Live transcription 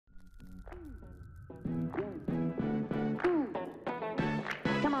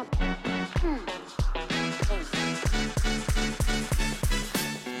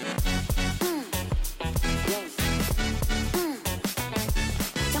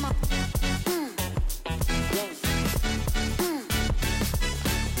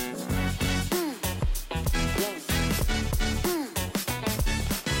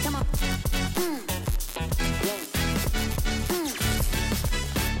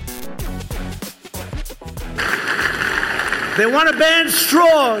They want to ban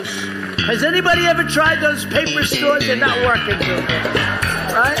straws. Has anybody ever tried those paper straws? They're not working too good,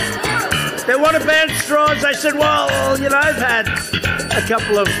 right? They want to ban straws. I said, well, I've had a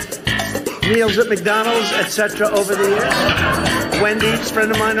couple of meals at McDonald's, etc. over the years. Wendy's, friend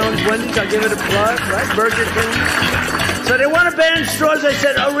of mine owns Wendy's. I'll give it a plug, right? Burger King. So they want to ban straws. I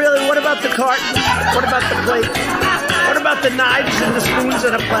said, oh, really? What about the carton? What about the plate? What about the knives and the spoons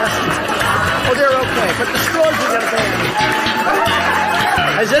and the plastic? Oh, they're okay, but the straws are going to ban.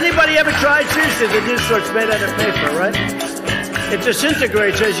 Has anybody ever tried? Seriously, the dish soap's made out of paper, right? It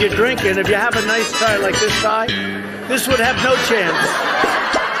disintegrates as you're drinking. If you have a nice tie like this tie, this would have no chance.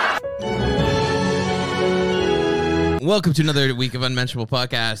 Welcome to another week of Unmentionable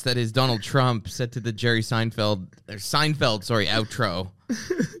Podcast. That is Donald Trump set to the Jerry Seinfeld outro.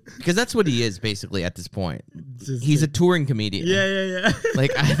 Because that's what he is basically at this point. He's a touring comedian. Yeah. Like,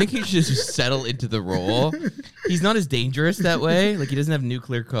 I think he should just settle into the role. He's not as dangerous that way. Like, he doesn't have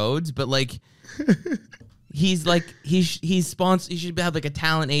nuclear codes, but like, he's sponsored. He should have like a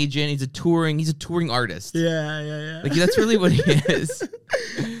talent agent. He's a touring artist. Yeah. Like, that's really what he is.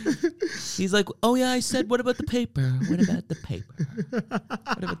 He's like, oh yeah, I said, what about the paper? What about the paper?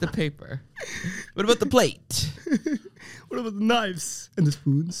 What about the paper? What about the plate? What about the knives and the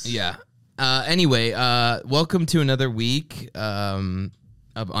spoons? Yeah. Anyway, welcome to another week of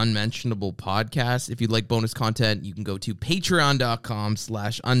Unmentionable Podcast. If you'd like bonus content, you can go to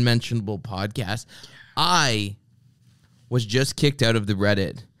patreon.com/unmentionable podcast. I was just kicked out of the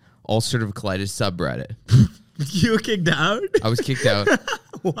Reddit ulcerative colitis subreddit. You were kicked out? I was kicked out.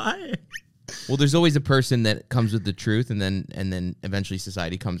 Why? Well, there's always a person that comes with the truth, and then eventually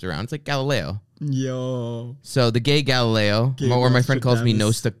society comes around. It's like Galileo. Yo. So the gay Galileo, or my friend calls me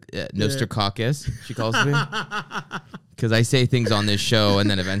Nostracaucus. She calls me. Because I say things on this show, and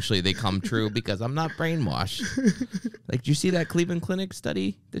then eventually they come true because I'm not brainwashed. Like, did you see that Cleveland Clinic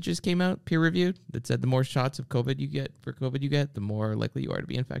study that just came out, peer-reviewed, that said the more shots of COVID you get, the more likely you are to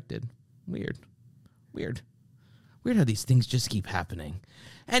be infected? Weird how these things just keep happening.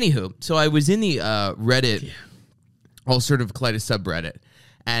 Anywho, so I was in the Reddit ulcerative colitis subreddit,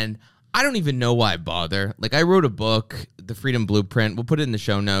 and I don't even know why I bother. Like, I wrote a book, The Freedom Blueprint. We'll put it in the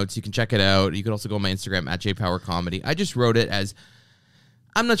show notes. You can check it out. You can also go on my Instagram, @JPowerComedy. I just wrote it as,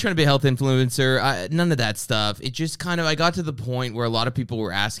 I'm not trying to be a health influencer. None of that stuff. It just kind of, I got to the point where a lot of people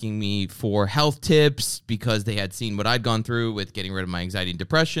were asking me for health tips because they had seen what I'd gone through with getting rid of my anxiety and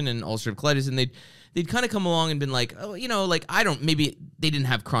depression and ulcerative colitis, and they'd kind of come along and been like, oh, like, maybe they didn't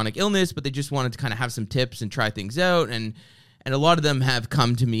have chronic illness, but they just wanted to kind of have some tips and try things out. And a lot of them have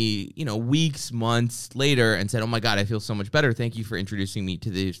come to me, weeks, months later and said, oh my God, I feel so much better. Thank you for introducing me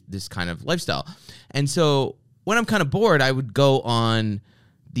to this kind of lifestyle. And so when I'm kind of bored, I would go on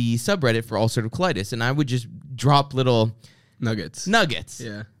the subreddit for ulcerative colitis, and I would just drop little Nuggets.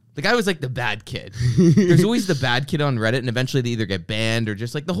 Yeah. Like, I was like the bad kid. There's always the bad kid on Reddit, and eventually they either get banned or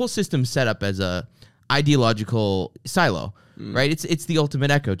just like the whole system's set up as a ideological silo, right? It's the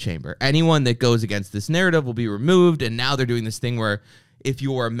ultimate echo chamber. Anyone that goes against this narrative will be removed, and now they're doing this thing where if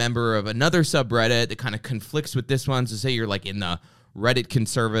you're a member of another subreddit that kind of conflicts with this one, so say you're like in the Reddit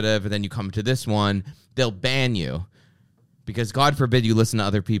conservative and then you come to this one, they'll ban you. Because God forbid you listen to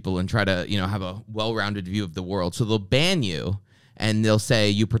other people and try to, have a well-rounded view of the world. So they'll ban you, and they'll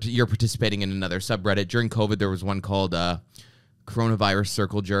say you're participating in another subreddit. During COVID, there was one called Coronavirus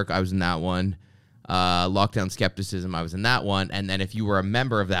Circle Jerk. I was in that one. Lockdown Skepticism. I was in that one. And then if you were a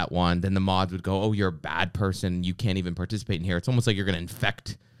member of that one, then the mods would go, oh, you're a bad person. You can't even participate in here. It's almost like you're going to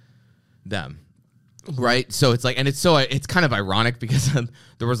infect them. Right? So it's like, and it's kind of ironic because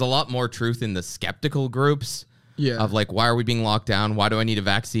there was a lot more truth in the skeptical groups. Yeah. Of like, why are we being locked down? Why do I need a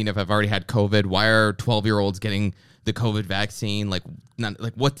vaccine if I've already had COVID? Why are 12-year-olds getting the COVID vaccine? Like, none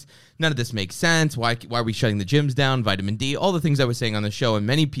of this makes sense. Why are we shutting the gyms down? Vitamin D, all the things I was saying on the show, and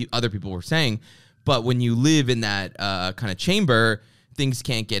many other people were saying. But when you live in that kind of chamber, things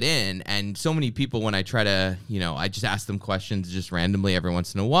can't get in. And so many people, when I try to, I just ask them questions just randomly every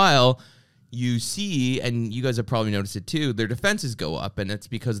once in a while, you see, and you guys have probably noticed it too, their defenses go up, and it's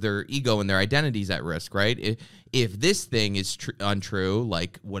because their ego and their identity is at risk, right? If this thing is untrue,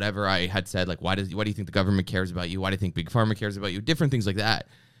 like whatever I had said, like why do you think the government cares about you? Why do you think Big Pharma cares about you? Different things like that.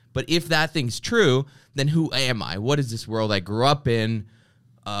 But if that thing's true, then who am I? What is this world I grew up in?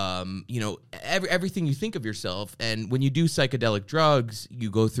 Everything you think of yourself, and when you do psychedelic drugs, you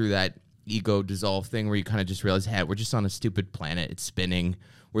go through that ego dissolve thing where you kind of just realize, hey, we're just on a stupid planet. It's spinning.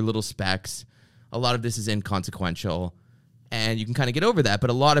 We're little specks. A lot of this is inconsequential, and you can kind of get over that. But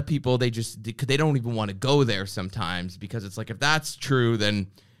a lot of people, they don't even want to go there sometimes because it's like, if that's true, then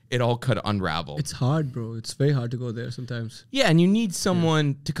it all could unravel. It's hard, bro. It's very hard to go there sometimes. Yeah, and you need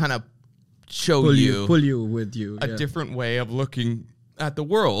someone to kind of show Pull you you with you. a different way of looking at the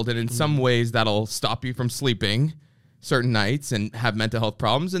world. And in some ways, that'll stop you from sleeping certain nights and have mental health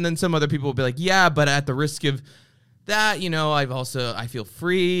problems. And then some other people will be like, yeah, but at the risk of that, I feel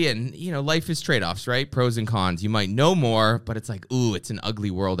free. And, life is trade-offs, right? Pros and cons. You might know more, but it's like, ooh, it's an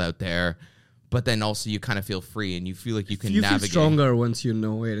ugly world out there. But then also you kind of feel free and you feel like you can navigate. You feel stronger once you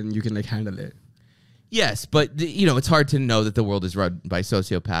know it and you can handle it. Yes, but it's hard to know that the world is run by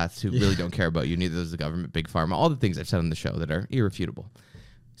sociopaths who really don't care about you. Neither does the government, big pharma, all the things I've said on the show that are irrefutable.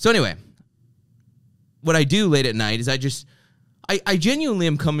 So anyway, what I do late at night is I genuinely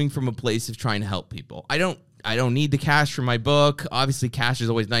am coming from a place of trying to help people. I don't need the cash for my book. Obviously, cash is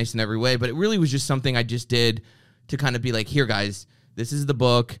always nice in every way, but it really was just something I just did to kind of be like, here, guys, this is the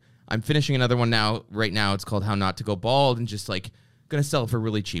book. I'm finishing another one right now. It's called How Not to Go Bald, and just like going to sell it for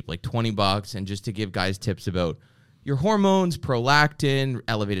really cheap, like $20, and just to give guys tips about your hormones, prolactin,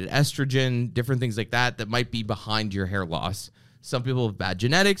 elevated estrogen, different things like that might be behind your hair loss. Some people have bad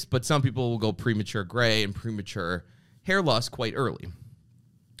genetics, but some people will go premature gray and premature hair loss quite early.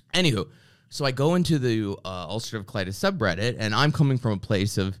 Anywho, so I go into the ulcerative colitis subreddit, and I'm coming from a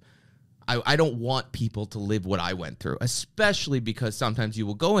place of I don't want people to live what I went through, especially because sometimes you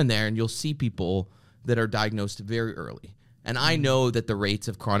will go in there and you'll see people that are diagnosed very early. And I know that the rates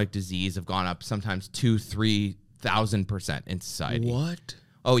of chronic disease have gone up sometimes 2,000-3,000% in society. What?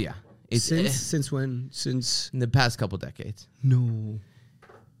 Oh, yeah. Since when? Since in the past couple decades. No.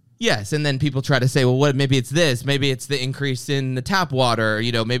 Yes, and then people try to say, well, maybe it's this, maybe it's the increase in the tap water,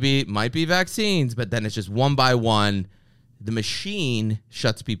 maybe it might be vaccines, but then it's just one by one, the machine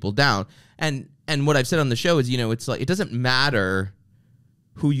shuts people down. And what I've said on the show is, it's like, it doesn't matter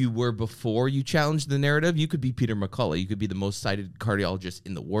who you were before you challenged the narrative. You could be Peter McCullough. You could be the most cited cardiologist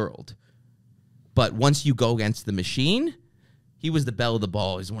in the world. But once you go against the machine, he was the belle of the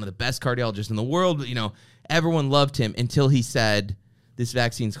ball. He's one of the best cardiologists in the world. Everyone loved him until he said, this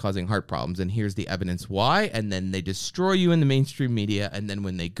vaccine's causing heart problems, and here's the evidence why. And then they destroy you in the mainstream media. And then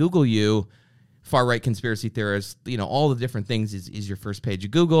when they Google you, far-right conspiracy theorists, all the different things is your first page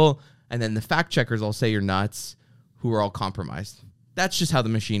of Google. And then the fact checkers all say you're nuts, who are all compromised. That's just how the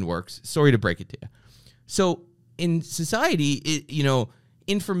machine works. Sorry to break it to you. So in society,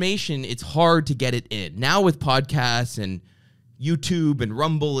 information, it's hard to get it in. Now with podcasts and YouTube and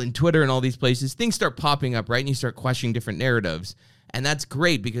Rumble and Twitter and all these places, things start popping up, right? And you start questioning different narratives. And that's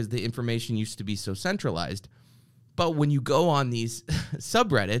great because the information used to be so centralized. But when you go on these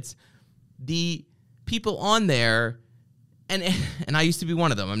subreddits, the people on there, and I used to be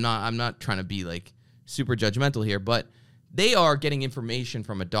one of them. I'm not trying to be like super judgmental here, but they are getting information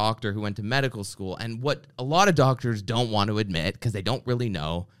from a doctor who went to medical school. And what a lot of doctors don't want to admit, because they don't really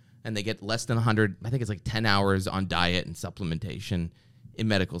know, and they get less than 100, I think it's like 10 hours on diet and supplementation in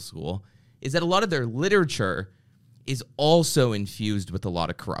medical school, is that a lot of their literature is also infused with a lot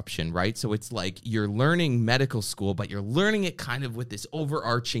of corruption, right? So it's like you're learning medical school, but you're learning it kind of with this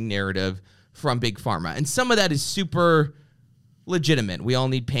overarching narrative from Big Pharma. And some of that is super legitimate. We all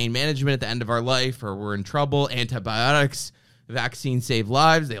need pain management at the end of our life, or we're in trouble. Antibiotics, vaccines save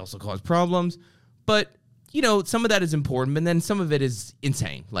lives. They also cause problems. But, some of that is important, but then some of it is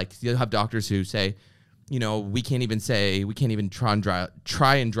insane. Like, you'll have doctors who say, we can't even try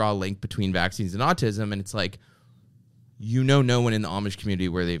and draw a link between vaccines and autism. And it's like, no one in the Amish community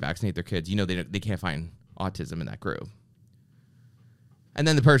where they vaccinate their kids, they can't find autism in that group. And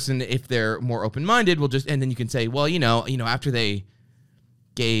then the person, if they're more open-minded, will just, and then you can say, well, after they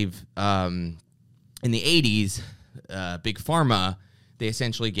gave, in the 80s, Big Pharma, they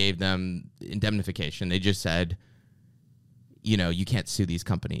essentially gave them indemnification. They just said, you can't sue these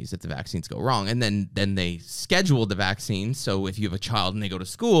companies if the vaccines go wrong. And then they scheduled the vaccines. So if you have a child and they go to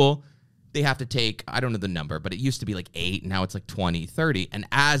school, they have to take, I don't know the number, but it used to be like 8, now it's like 20, 30. And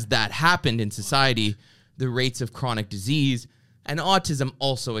as that happened in society, the rates of chronic disease and autism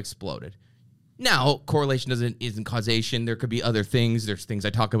also exploded. Now, correlation isn't causation. There could be other things. There's things I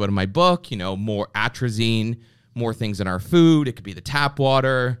talk about in my book, more atrazine, more things in our food. It could be the tap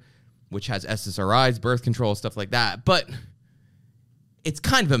water, which has SSRIs, birth control, stuff like that. But it's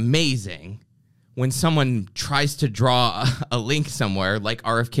kind of amazing when someone tries to draw a link somewhere, like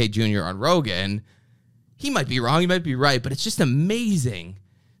RFK Jr. on Rogan. He might be wrong, he might be right, but it's just amazing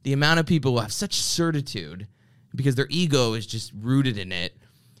the amount of people who have such certitude because their ego is just rooted in it.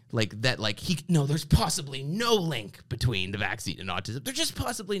 There's possibly no link between the vaccine and autism. There's just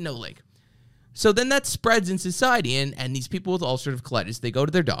possibly no link. So then that spreads in society, and these people with ulcerative colitis, they go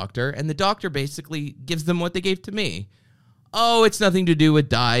to their doctor, and the doctor basically gives them what they gave to me. oh, it's nothing to do with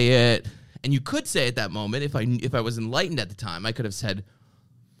diet. And you could say at that moment, if I was enlightened at the time, I could have said,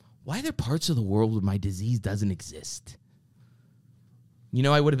 why are there parts of the world where my disease doesn't exist? You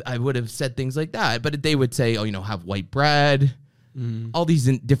know, I would have said things like that, but they would say, oh, you know, have white bread, all these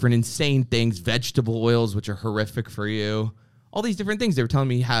different insane things, vegetable oils, which are horrific for you, all these different things. They were telling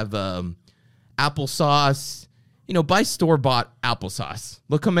me have applesauce, you know, buy store-bought applesauce.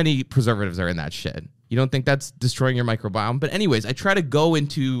 Look how many preservatives are in that shit. You don't think that's destroying your microbiome? But anyways, I try to go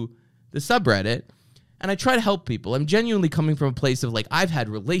into the subreddit and I try to help people. I'm genuinely coming from a place of like, I've had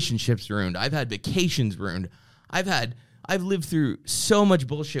relationships ruined. I've had vacations ruined. I've lived through so much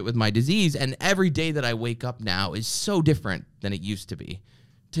bullshit with my disease, and every day that I wake up now is so different than it used to be.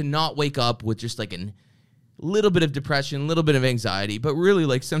 To not wake up with just like a little bit of depression, a little bit of anxiety, but really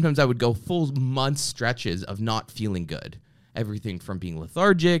like sometimes I would go full month stretches of not feeling good. Everything from being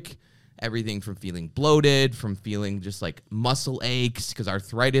lethargic, everything from feeling bloated, from feeling just like muscle aches, because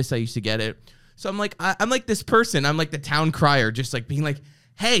arthritis, I used to get it. So I'm like, I'm like this person, I'm like the town crier, just like being like,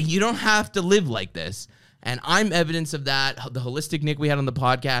 hey, you don't have to live like this. And I'm evidence of that. The Holistic Nick we had on the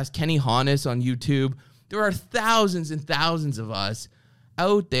podcast, Kenny Honus on YouTube. There are thousands and thousands of us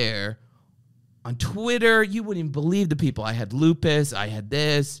out there on Twitter. You wouldn't even believe the people. I had lupus. I had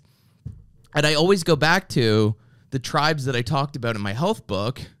this. And I always go back to the tribes that I talked about in my health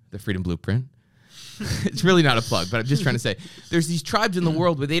book, The Freedom Blueprint. It's really not a plug, but I'm just trying to say there's these tribes in the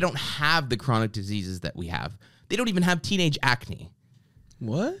world where they don't have the chronic diseases that we have. They don't even have teenage acne.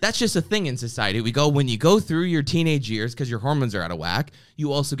 What? That's just a thing in society. When you go through your teenage years, because your hormones are out of whack,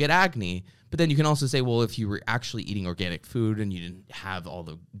 you also get acne. But then you can also say, well, if you were actually eating organic food and you didn't have all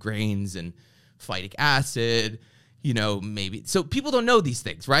the grains and phytic acid, you know, maybe. So people don't know these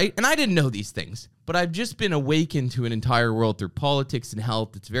things, right? And I didn't know these things. But I've just been awakened to an entire world through politics and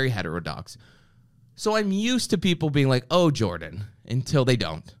health. It's very heterodox. So I'm used to people being like, oh, Jordan, until they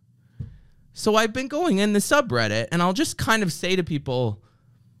don't. So I've been going in the subreddit, and I'll just kind of say to people,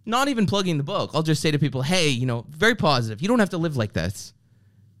 not even plugging the book, I'll just say to people, hey, you know, very positive. You don't have to live like this.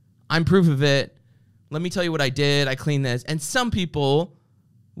 I'm proof of it. Let me tell you what I did. I cleaned this. And some people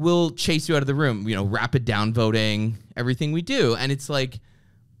will chase you out of the room, you know, rapid downvoting, everything we do. And it's like,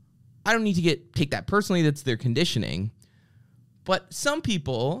 I don't need to take that personally. That's their conditioning. But some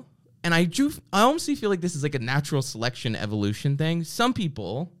people, and I honestly feel like this is like a natural selection evolution thing. Some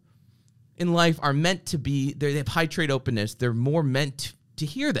people in life are meant to be, they have high trait openness. They're more meant to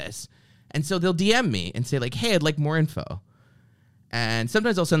hear this. And so they'll DM me and say like, hey, I'd like more info. And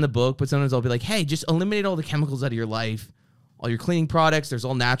sometimes I'll send the book, but sometimes I'll be like, hey, just eliminate all the chemicals out of your life, all your cleaning products. There's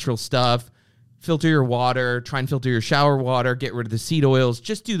all natural stuff. Filter your water, try and filter your shower water, get rid of the seed oils.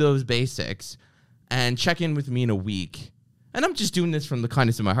 Just do those basics and check in with me in a week. And I'm just doing this from the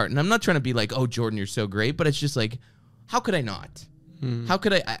kindness of my heart. And I'm not trying to be like, oh, Jordan, you're so great. But it's just like, how could I not? How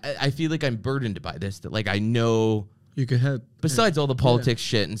could I feel like I'm burdened by this, that like I know You could help. besides all the politics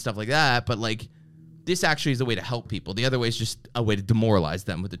shit and stuff like that, but like this actually is a way to help people. The other way is just a way to demoralize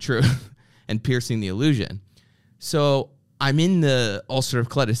them with the truth and piercing the illusion. So I'm in the ulcerative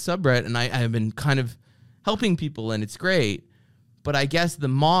colitis subreddit, and I have been kind of helping people, and it's great. But I guess the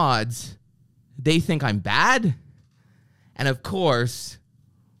mods, they think I'm bad. And of course,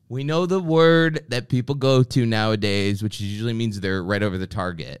 we know the word that people go to nowadays, which usually means they're right over the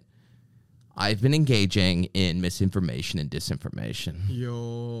target. I've been engaging in misinformation and disinformation.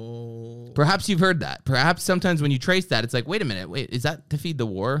 Yo. Perhaps you've heard that. Perhaps sometimes when you trace that, it's like, wait a minute, is that to feed the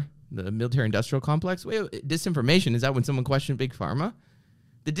war? The military-industrial complex? Wait, disinformation, is that when someone questioned Big Pharma?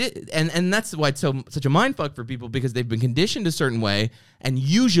 And that's why it's such a mindfuck for people, because they've been conditioned a certain way, and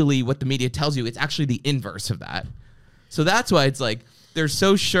usually what the media tells you, it's actually the inverse of that. So that's why it's like, they're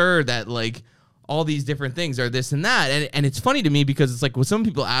so sure that like all these different things are this and that. And it's funny to me because it's like when some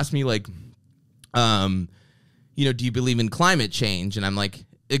people ask me like, you know, do you believe in climate change? And I'm like,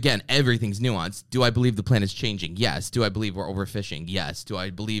 again, everything's nuanced. Do I believe the planet's changing? Yes. Do I believe we're overfishing? Yes. Do I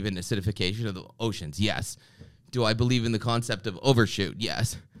believe in acidification of the oceans? Yes. Do I believe in the concept of overshoot?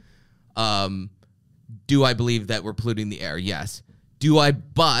 Yes. Do I believe that we're polluting the air? Yes. Do I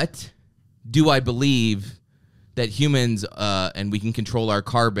believe that humans and we can control our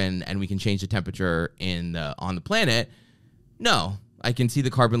carbon and we can change the temperature on the planet? No. I can see the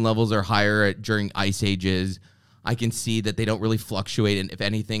carbon levels are higher during ice ages. I can see that they don't really fluctuate, and if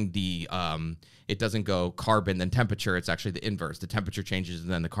anything, it doesn't go carbon then temperature. It's actually the inverse. The temperature changes and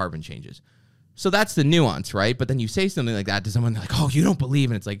then the carbon changes. So that's the nuance, right? But then you say something like that to someone, like, oh, you don't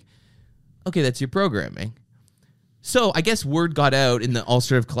believe, and it's like, okay, that's your programming. So I guess word got out in the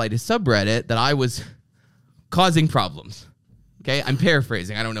ulcerative colitis subreddit that I was causing problems. Okay, I'm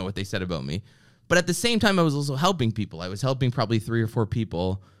paraphrasing. I don't know what they said about me. But at the same time, I was also helping people. I was helping probably 3 or 4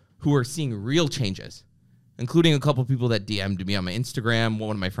 people who were seeing real changes, including a couple people that DM'd me on my Instagram.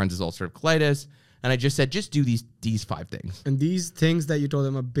 One of my friends is ulcerative colitis. And I just said, just do these 5 things. And these things that you told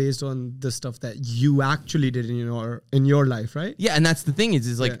them are based on the stuff that you actually did in your life, right? Yeah, and that's the thing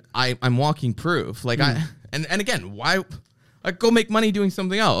is like I'm walking proof. Like and again, why I go make money doing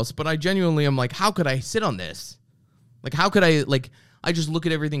something else? But I genuinely am like, how could I sit on this? Like, how could I I just look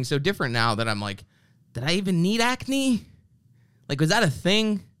at everything so different now that I'm like, did I even need acne? Like, was that a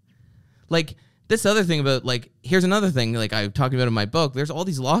thing? Like, this other thing about, like, here's another thing, like I talked about in my book, there's all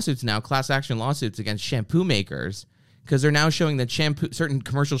these lawsuits now, class action lawsuits against shampoo makers, because they're now showing that certain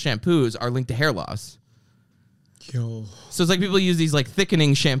commercial shampoos are linked to hair loss. Yo. So it's like people use these, like,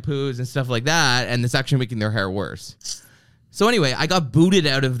 thickening shampoos and stuff like that, and it's actually making their hair worse. So anyway, I got booted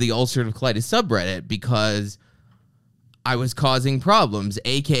out of the ulcerative colitis subreddit because I was causing problems,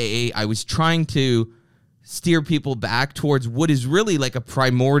 aka I was trying to steer people back towards what is really like a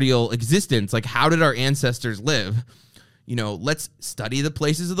primordial existence. Like, how did our ancestors live? You know, let's study the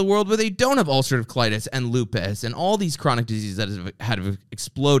places of the world where they don't have ulcerative colitis and lupus and all these chronic diseases that have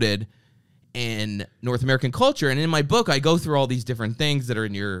exploded in North American culture. And in my book, I go through all these different things that are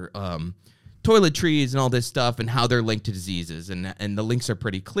in your toiletries and all this stuff and how they're linked to diseases. And the links are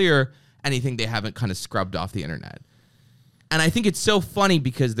pretty clear. Anything they haven't kind of scrubbed off the internet. And I think it's so funny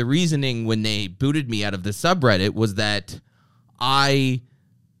because the reasoning when they booted me out of the subreddit was that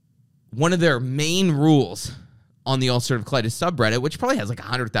one of their main rules on the ulcerative colitis subreddit, which probably has like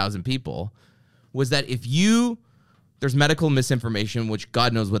 100,000 people, was that there's medical misinformation, which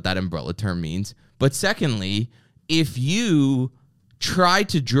God knows what that umbrella term means. But secondly, if you try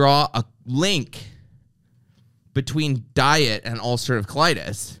to draw a link between diet and ulcerative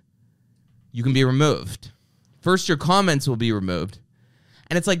colitis, you can be removed. First, your comments will be removed,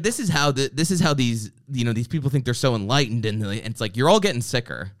 and it's like this is how these these people think they're so enlightened, and it's like you're all getting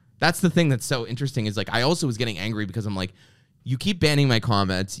sicker. That's the thing that's so interesting is like I also was getting angry because I'm like, you keep banning my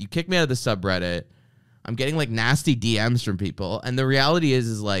comments, you kick me out of the subreddit, I'm getting like nasty DMs from people, and the reality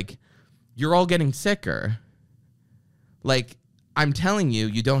is like you're all getting sicker. Like I'm telling you,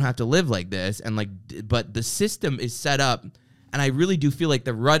 you don't have to live like this, and like but the system is set up. And I really do feel like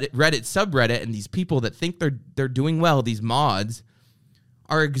the Reddit subreddit and these people that think they're doing well, these mods,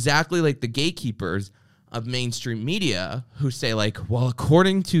 are exactly like the gatekeepers of mainstream media who say like, well,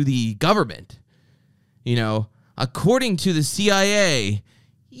 according to the government, according to the CIA,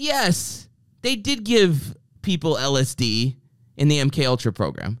 yes, they did give people LSD in the MK Ultra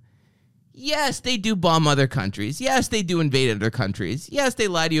program. Yes, they do bomb other countries. Yes, they do invade other countries. Yes, they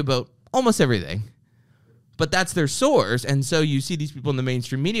lie to you about almost everything. But that's their source, and so you see these people in the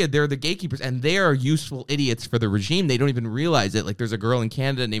mainstream media, they're the gatekeepers, and they are useful idiots for the regime. They don't even realize it. Like, there's a girl in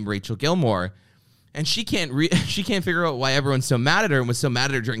Canada named Rachel Gilmore, and she can't figure out why everyone's so mad at her and was so mad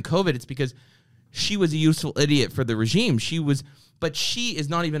at her during COVID. It's because she was a useful idiot for the regime. But she is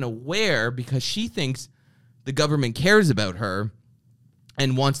not even aware because she thinks the government cares about her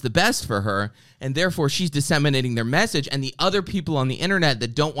and wants the best for her, and therefore she's disseminating their message, and the other people on the internet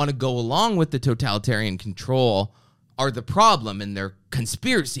that don't want to go along with the totalitarian control are the problem, and they're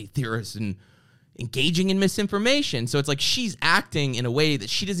conspiracy theorists and engaging in misinformation. So it's like she's acting in a way that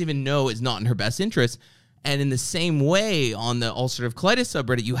she doesn't even know is not in her best interest. And in the same way, on the ulcerative colitis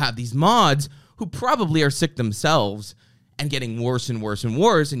subreddit, you have these mods who probably are sick themselves and getting worse and worse and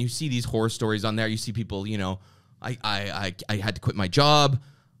worse, and you see these horror stories on there. You see people, I had to quit my job.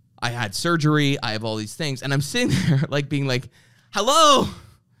 I had surgery. I have all these things. And I'm sitting there like being like, hello.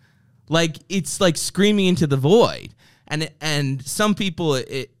 Like it's like screaming into the void. And some people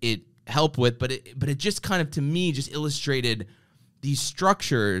it helped with, but it just kind of to me just illustrated these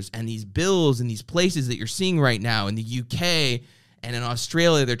structures and these bills and these places that you're seeing right now in the UK and in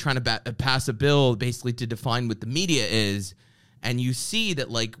Australia. They're trying to pass a bill basically to define what the media is. And you see that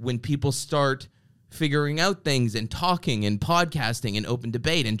like when people start figuring out things and talking and podcasting and open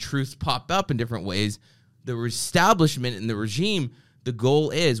debate and truths pop up in different ways, the establishment and the regime, the goal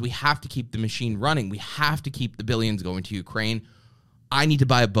is we have to keep the machine running. We have to keep the billions going to Ukraine. I need to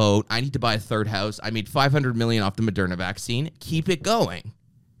buy a boat. I need to buy a third house. I made $500 million off the Moderna vaccine. Keep it going.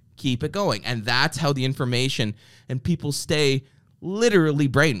 Keep it going. And that's how the information and people stay literally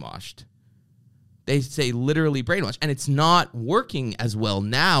brainwashed. They say literally brainwashed, and it's not working as well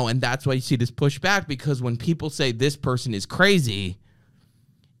now, and that's why you see this pushback, because when people say this person is crazy,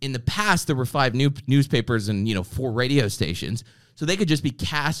 in the past there were 5 newspapers and 4 radio stations, so they could just be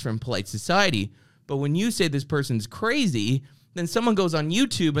cast from polite society. But when you say this person's crazy, then someone goes on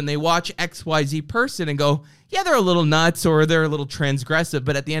YouTube and they watch XYZ person and go, yeah, they're a little nuts or they're a little transgressive,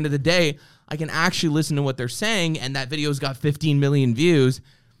 but at the end of the day, I can actually listen to what they're saying, and that video's got 15 million views,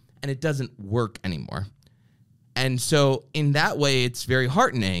 and it doesn't work anymore. And so in that way, it's very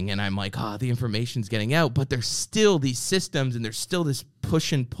heartening. And I'm like, the information's getting out. But there's still these systems and there's still this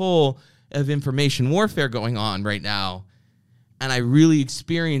push and pull of information warfare going on right now. And I really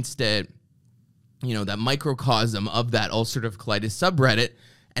experienced it, that microcosm of that ulcerative colitis subreddit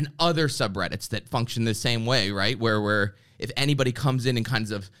and other subreddits that function the same way, right? Where if anybody comes in and kind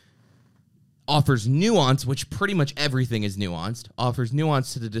of offers nuance, which pretty much everything is nuanced, offers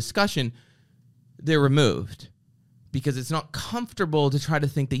nuance to the discussion, they're removed. Because it's not comfortable to try to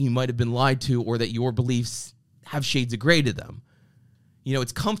think that you might have been lied to or that your beliefs have shades of gray to them.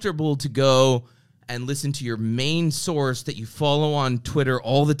 It's comfortable to go and listen to your main source that you follow on Twitter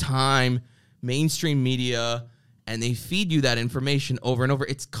all the time, mainstream media, and they feed you that information over and over.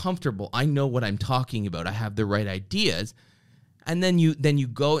 It's comfortable. I know what I'm talking about. I have the right ideas. And then you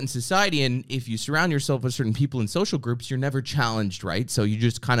go in society, and if you surround yourself with certain people in social groups, you're never challenged, right? So you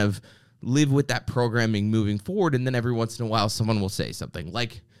just kind of live with that programming moving forward, and then every once in a while someone will say something.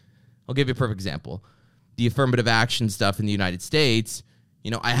 Like, I'll give you a perfect example. The affirmative action stuff in the United States,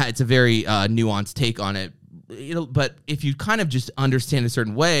 it's a very nuanced take on it. But if you kind of just understand a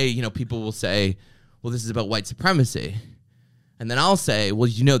certain way, people will say, well, this is about white supremacy. And then I'll say, well,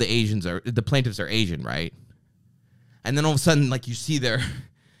 the plaintiffs are Asian, right? And then all of a sudden, like, you see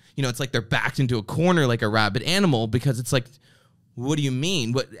it's like they're backed into a corner like a rabid animal, because it's like, what do you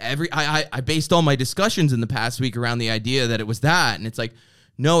mean? I based all my discussions in the past week around the idea that it was that. And it's like,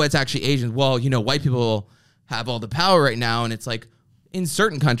 no, it's actually Asians. Well, white people have all the power right now. And it's like, in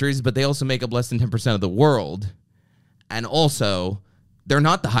certain countries, but they also make up less than 10% of the world. And also, they're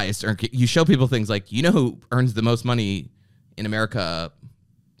not the highest earned. You show people things like, who earns the most money in America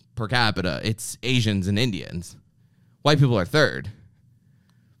per capita? It's Asians and Indians. White people are third.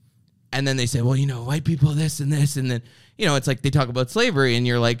 And then they say, well, white people this and this. And then, it's like they talk about slavery, and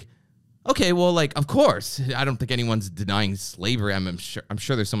you're like, okay, well, like, of course. I don't think anyone's denying slavery. I'm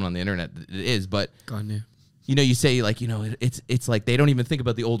sure there's someone on the internet that it is, but you say, like, it's like they don't even think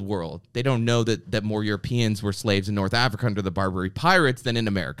about the old world. They don't know that more Europeans were slaves in North Africa under the Barbary pirates than in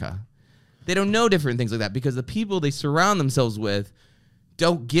America. They don't know different things like that because the people they surround themselves with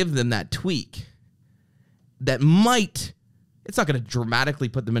don't give them that tweak that might, it's not going to dramatically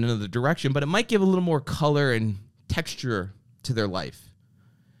put them in another direction, but it might give a little more color and texture to their life.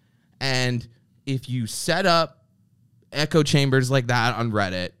 And if you set up echo chambers like that on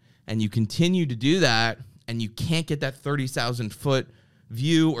Reddit, and you continue to do that, and you can't get that 30,000 foot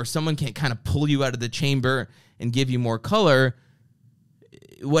view, or someone can't kind of pull you out of the chamber and give you more color,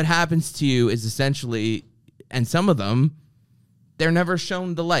 what happens to you is essentially, and some of them, they're never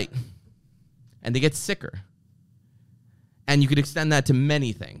shown the light, and they get sicker. And you could extend that to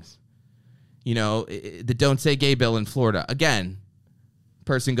many things. The Don't Say Gay bill in Florida. Again,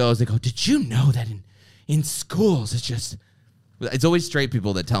 person goes, they go, did you know that in schools, it's always straight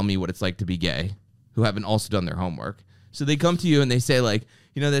people that tell me what it's like to be gay, who haven't also done their homework. So they come to you and they say, like,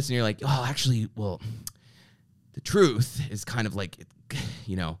 this, and you're like, oh, actually, well, the truth is kind of like,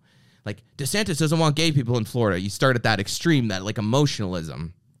 like DeSantis doesn't want gay people in Florida. You start at that extreme, that like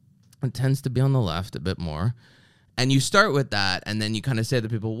emotionalism. It tends to be on the left a bit more. And you start with that, and then you kind of say to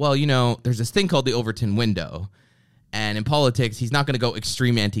people, well, there's this thing called the Overton window. And in politics, he's not going to go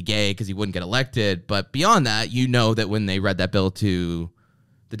extreme anti-gay because he wouldn't get elected. But beyond that, that when they read that bill to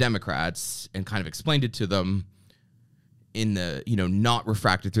the Democrats and kind of explained it to them in the, not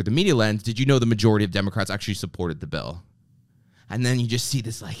refracted through the media lens, did you know the majority of Democrats actually supported the bill? And then you just see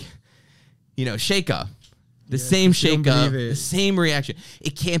this, like, shake-up. The same shake-up, the same reaction.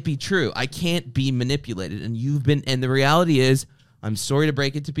 It can't be true. I can't be manipulated. And the reality is, I'm sorry to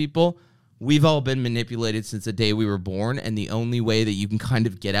break it to people, we've all been manipulated since the day we were born, and the only way that you can kind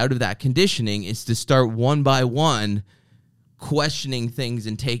of get out of that conditioning is to start one by one questioning things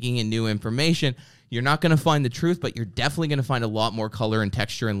and taking in new information. You're not going to find the truth, but you're definitely going to find a lot more color and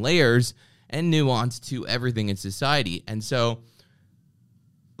texture and layers and nuance to everything in society. And so,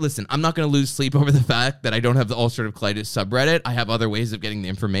 listen, I'm not going to lose sleep over the fact that I don't have the ulcerative colitis subreddit. I have other ways of getting the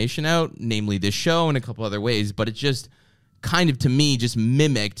information out, namely this show and a couple other ways, but it just kind of, to me, just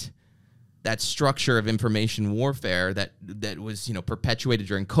mimicked that structure of information warfare that was, perpetuated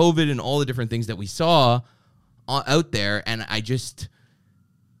during COVID and all the different things that we saw out there. And I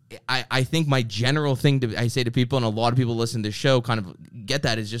think my general thing I say to people, and a lot of people listen to the show kind of get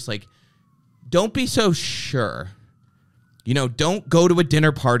that, is just like, don't be so sure. Don't go to a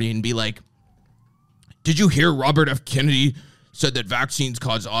dinner party and be like, did you hear Robert F. Kennedy said that vaccines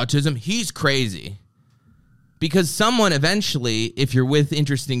cause autism? He's crazy. Because someone eventually, if you're with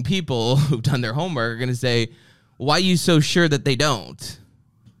interesting people who've done their homework, are going to say, why are you so sure that they don't?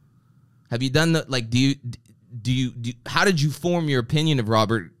 Have you done the, like, how did you form your opinion of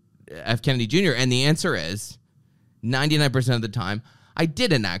Robert F. Kennedy Jr.? And the answer is 99% of the time, I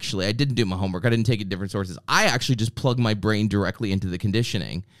didn't actually. I didn't do my homework. I didn't take it different sources. I actually just plugged my brain directly into the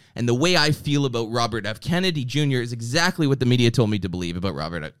conditioning. And the way I feel about Robert F. Kennedy Jr. is exactly what the media told me to believe about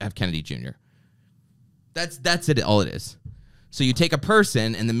Robert F. Kennedy Jr. That's it. All it is. So you take a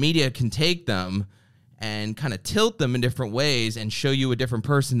person, and the media can take them and kind of tilt them in different ways and show you a different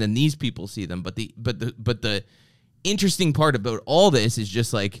person than these people see them. But the interesting part about all this is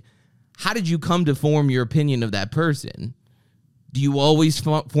just like, how did you come to form your opinion of that person? Do you always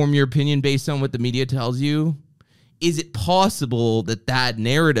form your opinion based on what the media tells you? Is it possible that that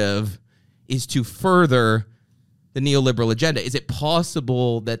narrative is to further the neoliberal agenda? Is it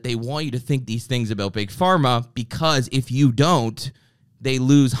possible that they want you to think these things about Big Pharma because if you don't, they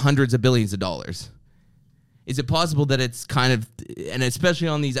lose hundreds of billions of dollars? Is it possible that it's kind of, and especially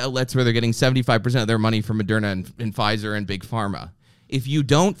on these outlets where they're getting 75% of their money from Moderna and Pfizer and Big Pharma, if you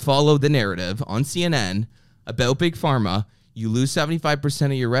don't follow the narrative on CNN about Big Pharma, you lose 75%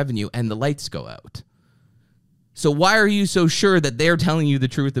 of your revenue and the lights go out. So why are you so sure that they're telling you the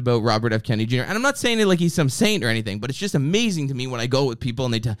truth about Robert F. Kennedy Jr.? And I'm not saying it like he's some saint or anything, but it's just amazing to me when I go with people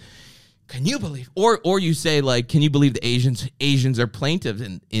and they tell, can you believe? Or you say, like, can you believe the Asians are plaintiffs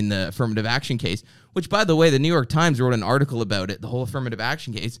in the affirmative action case? Which, by the way, the New York Times wrote an article about it, the whole affirmative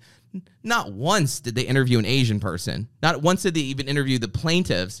action case. Not once did they interview an Asian person. Not once did they even interview the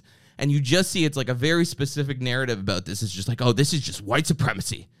plaintiffs. And you just see it's like a very specific narrative about this. It's just like, oh, this is just white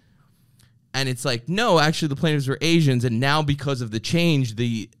supremacy. And it's like, no, actually the plaintiffs were Asians. And now because of the change,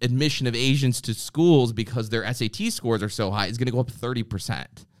 the admission of Asians to schools because their SAT scores are so high is going to go up 30%.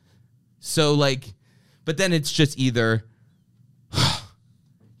 So like, but then it's just either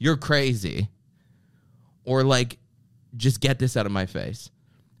you're crazy or like, just get this out of my face.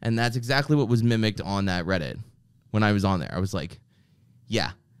 And that's exactly what was mimicked on that Reddit when I was on there. I was like,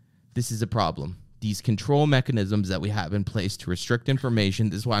 yeah, this is a problem. These control mechanisms that we have in place to restrict information.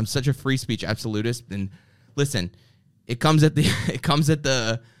 This is why I'm such a free speech absolutist. And listen, it comes at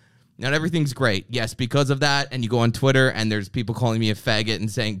the, not everything's great. Yes, because of that. And you go on Twitter and there's people calling me a faggot and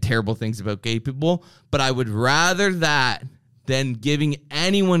saying terrible things about gay people. But I would rather that than giving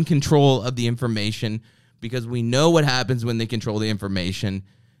anyone control of the information, because we know what happens when they control the information.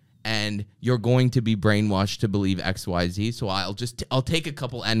 And you're going to be brainwashed to believe X, Y, Z. So I'll take a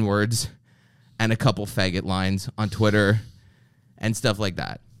couple N-words and a couple faggot lines on Twitter and stuff like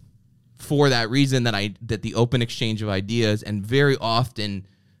that. For that reason that the open exchange of ideas, and very often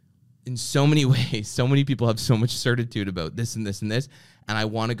in so many ways, so many people have so much certitude about this and this and this. And I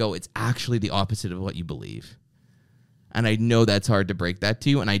want to go, it's actually the opposite of what you believe. And I know that's hard to break that to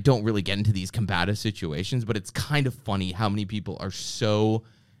you. And I don't really get into these combative situations, but it's kind of funny how many people are so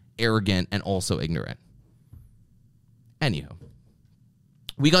arrogant and also ignorant. Anywho,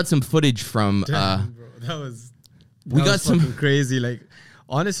 we got some footage from. Damn, bro, that was some crazy. Like,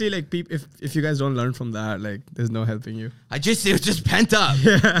 honestly, like, if you guys don't learn from that, like, there's no helping you. It was just pent up.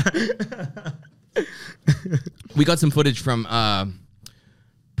 Yeah. We got some footage from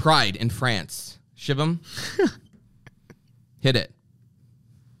Pride in France. Shivam, hit it.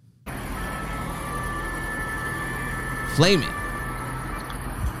 Flaming.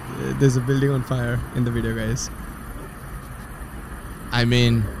 There's a building on fire in the video, guys. I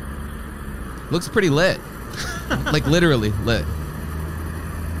mean, looks pretty lit. Like literally lit.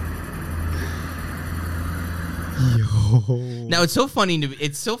 Yo. Now it's so funny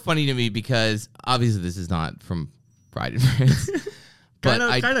to me because obviously this is not from Pride in France.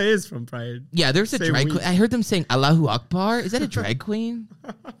 But kind of is from Pride. Yeah, there's a drag queen. I heard them saying Allahu Akbar. Is that a drag queen?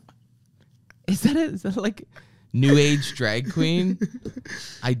 Is that like new age drag queen?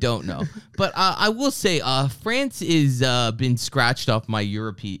 I don't know. But I will say France is been scratched off my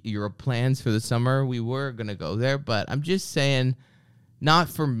Europe plans for the summer. We were going to go there, but I'm just saying not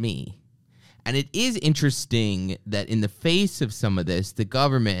for me. And it is interesting that in the face of some of this, the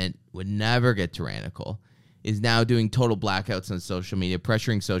government would never get tyrannical, is now doing total blackouts on social media,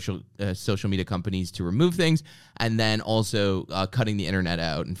 pressuring social media companies to remove things, and then also cutting the internet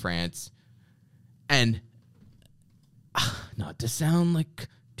out in France. And not to sound like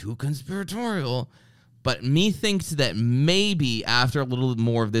too conspiratorial, but me thinks that maybe after a little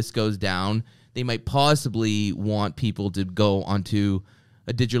more of this goes down, they might possibly want people to go onto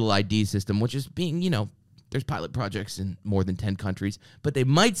a digital ID system, which is being, there's pilot projects in more than 10 countries, but they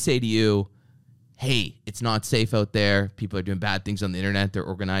might say to you, hey, it's not safe out there. People are doing bad things on the internet. They're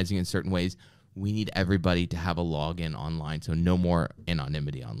organizing in certain ways. we need everybody to have a login online, so no more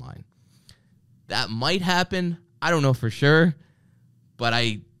anonymity online. That might happen. I don't know for sure, but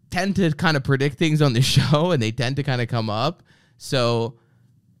I tend to kind of predict things on the show, and they tend to kind of come up. So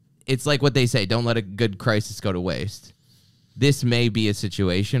it's like what they say, don't let a good crisis go to waste. This may be a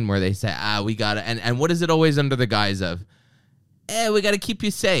situation where they say, we got to, and what is it always under the guise of? We got to keep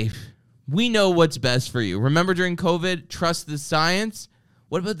you safe. We know what's best for you. Remember during COVID, trust the science?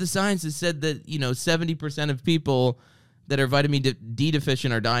 What about the science that said that, 70% of people that are vitamin D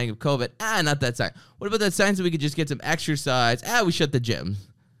deficient are dying of COVID? Not that science. What about that science that we could just get some exercise? We shut the gym.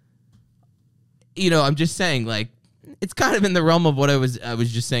 I'm just saying, like, it's kind of in the realm of what I was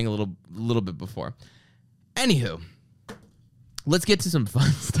just saying a little bit before. Anywho, let's get to some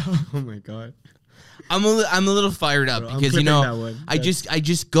fun stuff. Oh my God. I'm a little fired up because I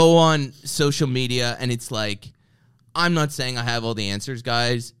just go on social media and it's like, I'm not saying I have all the answers,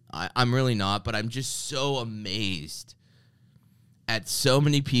 guys. I'm really not, but I'm just so amazed at so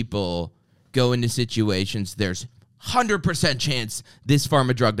many people go into situations. There's 100% chance this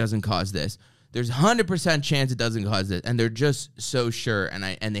pharma drug doesn't cause this. There's 100% chance it doesn't cause this, and they're just so sure.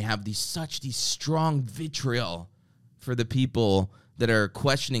 And they have these strong vitriol for the people that are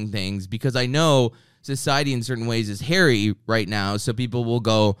questioning things, because I know society in certain ways is hairy right now. So people will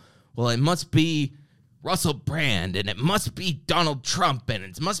go, well, it must be Russell Brand, and it must be Donald Trump, and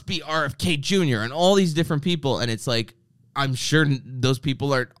it must be RFK Jr., and all these different people. And it's like, I'm sure those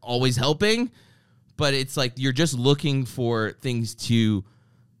people aren't always helping, but it's like you're just looking for things to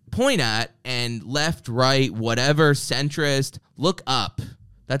point at, and left, right, whatever, centrist, look up.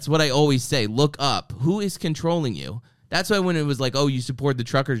 That's what I always say. Look up. Who is controlling you? That's why when it was like, you support the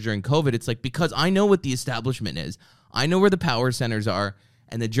truckers during COVID, it's like, because I know what the establishment is. I know where the power centers are,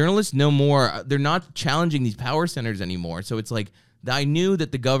 and the journalists know more. They're not challenging these power centers anymore. So it's like, I knew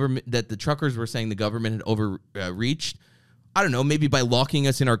that the truckers were saying the government had overreached. I don't know, maybe by locking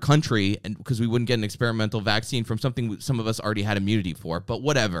us in our country, and because we wouldn't get an experimental vaccine from something some of us already had immunity for, but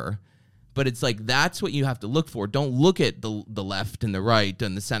whatever. But it's like, that's what you have to look for. Don't look at the left and the right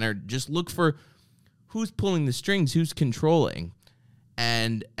and the center. Just look for who's pulling the strings, who's controlling.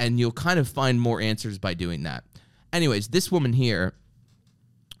 And you'll kind of find more answers by doing that. Anyways, this woman here,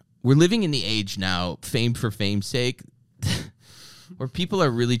 we're living in the age now, fame for fame's sake, where people are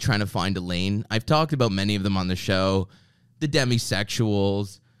really trying to find a lane. I've talked about many of them on the show. The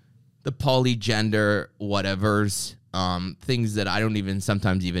demisexuals, the polygender whatevers, things that I don't even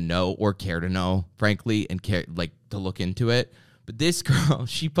sometimes even know or care to know, frankly, and care like to look into it. But this girl,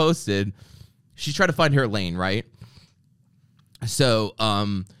 she's trying to find her lane, right? So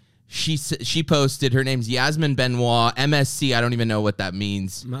she posted, her name's Yasmin Benoit, MSc, I don't even know what that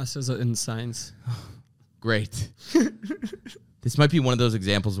means. Masters in Science. Great. This might be one of those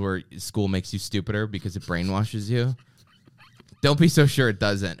examples where school makes you stupider because it brainwashes you. Don't be so sure it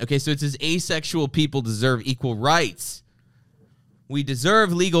doesn't. Okay, so it says asexual people deserve equal rights. We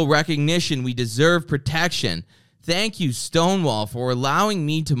deserve legal recognition. We deserve protection. Thank you, Stonewall, for allowing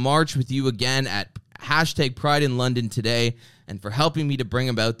me to march with you again at hashtag Pride in London today, and for helping me to bring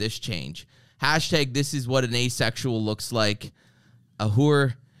about this change. Hashtag this is what an asexual looks like. A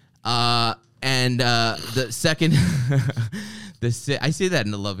whore. The second... I say that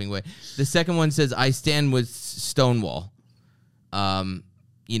in a loving way. The second one says, I stand with Stonewall.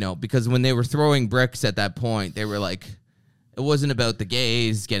 Because when they were throwing bricks at that point, they were like, it wasn't about the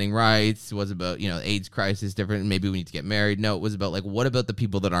gays getting rights. It wasn't about, AIDS crisis, different. Maybe we need to get married. No, it was about like, what about the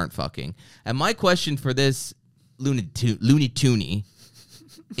people that aren't fucking? And my question for this Looney Tooney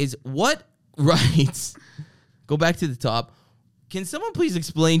is, what rights, go back to the top. Can someone please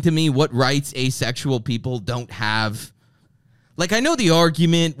explain to me what rights asexual people don't have? Like, I know the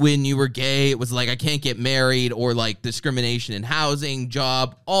argument when you were gay, it was like, I can't get married, or like discrimination in housing,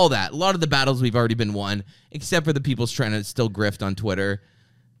 job, all that. A lot of the battles we've already been won, except for the people's trying to still grift on Twitter.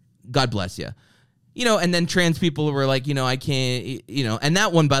 God bless you. And then trans people were like, I can't, and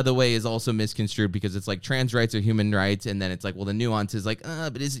that one, by the way, is also misconstrued because it's like trans rights are human rights. And then it's like, well, the nuance is like,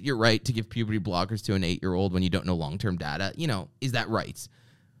 but is it your right to give puberty blockers to an 8-year-old when you don't know long-term data? Is that rights?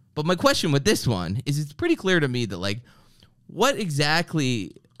 But my question with this one is, it's pretty clear to me that like, what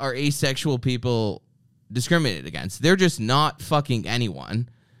exactly are asexual people discriminated against? They're just not fucking anyone,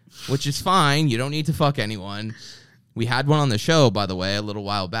 which is fine. You don't need to fuck anyone. We had one on the show, by the way, a little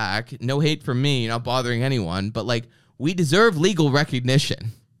while back. No hate from me, not bothering anyone. But, like, we deserve legal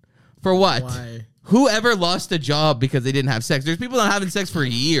recognition. For what? Why? Whoever lost a job because they didn't have sex? There's people not having sex for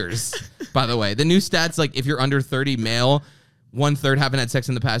years, by the way. The new stats, like, if you're under 30 male, 1/3 haven't had sex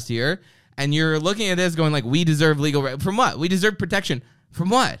in the past year. And you're looking at this going like, we deserve legal from what? We deserve protection. From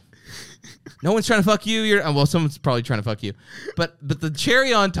what? No one's trying to fuck you. Well, someone's probably trying to fuck you. But the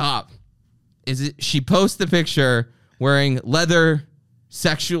cherry on top is she posts the picture wearing leather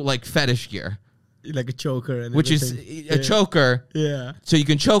sexual like fetish gear. Like a choker. And which everything. is a choker. Yeah. So you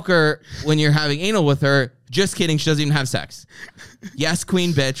can choke her when you're having anal with her. Just kidding. She doesn't even have sex. Yes,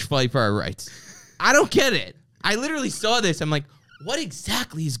 queen bitch, fight for our rights. I don't get it. I literally saw this. I'm like, what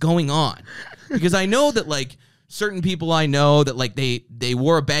exactly is going on? Because I know that like certain people I know that like they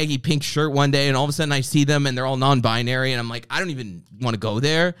wore a baggy pink shirt one day and all of a sudden I see them and they're all non-binary and I'm like, I don't even want to go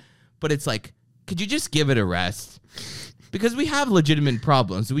there. But it's like, could you just give it a rest? Because we have legitimate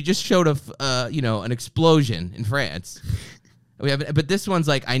problems. We just showed an explosion in France. But this one's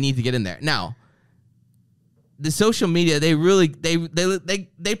like, I need to get in there. Now, the social media, they really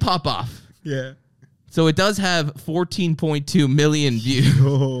they pop off. Yeah. So it does have 14.2 million views.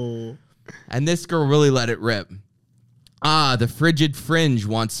 Oh. And this girl really let it rip. The frigid fringe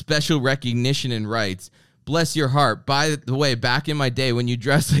wants special recognition and rights. Bless your heart. By the way, back in my day when you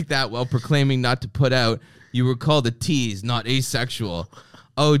dressed like that while proclaiming not to put out, you were called a tease, not asexual.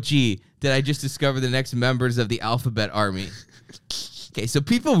 Oh, gee, did I just discover the next members of the alphabet army? Okay, so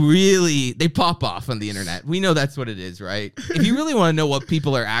people really, they pop off on the internet. We know that's what it is, right? If you really want to know what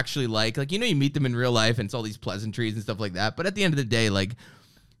people are actually like, you meet them in real life and it's all these pleasantries and stuff like that. But at the end of the day, like,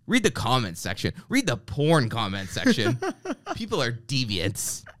 read the comments section. Read the porn comment section. People are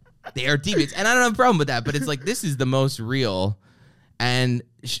deviants. They are deviants. And I don't have a problem with that, but it's like, this is the most real. And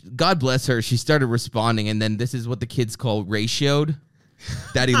God bless her, she started responding, and then this is what the kids call ratioed.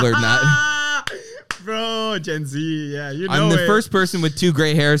 Daddy learned that. Bro, Gen Z, yeah, you know I'm the it. first person with 2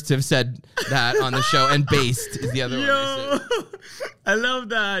 gray hairs to have said that on the show, and based is the other one. Yo, I love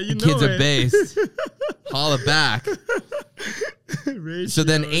that. You know Kids it. are based. Holla back. So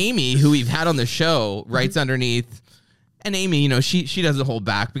then Amy, who we've had on the show, writes underneath, and Amy, she doesn't hold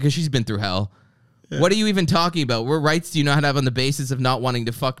back because she's been through hell. Yeah. What are you even talking about? What rights do you not have on the basis of not wanting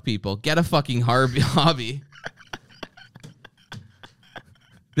to fuck people? Get a fucking hobby.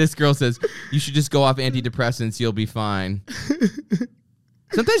 This girl says, you should just go off antidepressants. You'll be fine.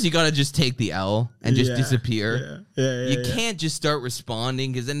 Sometimes you got to just take the L and just disappear. You can't just start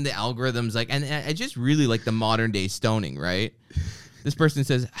responding because then the algorithm's like, and I just really like the modern day stoning, right? This person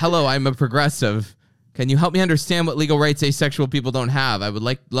says, hello, I'm a progressive. Can you help me understand what legal rights asexual people don't have? I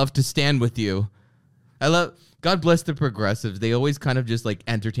would love to stand with you. God bless the progressives. They always kind of just like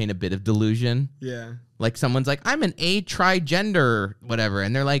entertain a bit of delusion. Yeah. Like someone's like, I'm an tri-gender, whatever.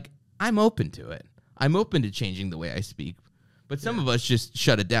 And they're like, I'm open to it. I'm open to changing the way I speak. But some of us just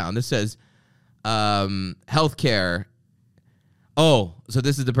shut it down. This says, healthcare. Oh, so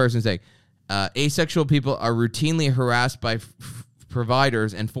this is the person saying, asexual people are routinely harassed by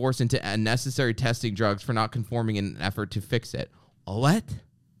providers and forced into unnecessary testing drugs for not conforming in an effort to fix it. What?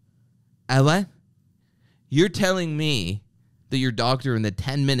 What? You're telling me that your doctor, in the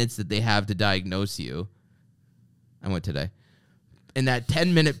 10 minutes that they have to diagnose you, I went today, in that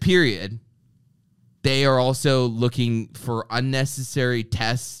 10-minute period, they are also looking for unnecessary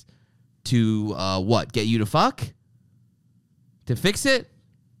tests to, get you to fuck? To fix it?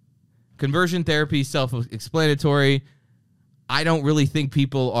 Conversion therapy, self-explanatory. I don't really think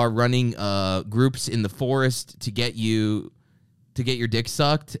people are running groups in the forest to get your dick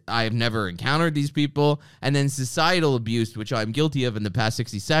sucked. I've never encountered these people. And then societal abuse, which I'm guilty of in the past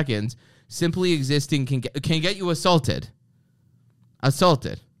 60 seconds, simply existing can get you assaulted.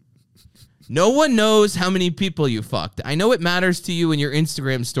 No one knows how many people you fucked. I know it matters to you in your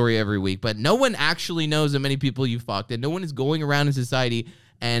Instagram story every week, but no one actually knows how many people you fucked, and no one is going around in society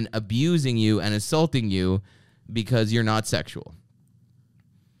and abusing you and assaulting you because you're not sexual.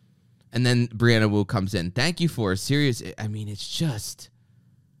 And then Brianna Wu comes in. Thank you for a serious. I mean, it's just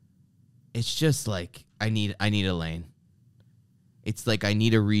like I need a lane. It's like I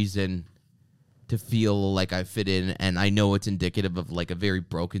need a reason to feel like I fit in, and I know it's indicative of like a very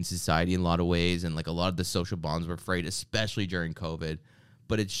broken society in a lot of ways, and like a lot of the social bonds were frayed, especially during COVID.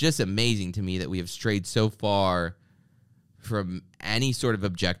 But it's just amazing to me that we have strayed so far from any sort of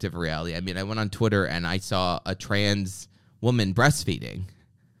objective reality. I mean, I went on Twitter and I saw a trans woman breastfeeding.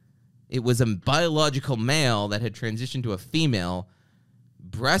 It was a biological male that had transitioned to a female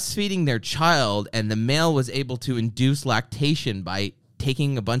breastfeeding their child, and the male was able to induce lactation by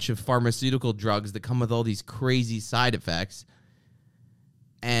taking a bunch of pharmaceutical drugs that come with all these crazy side effects.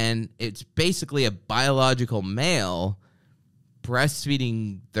 And it's basically a biological male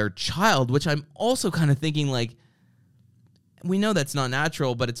breastfeeding their child, which I'm also kind of thinking, like, we know that's not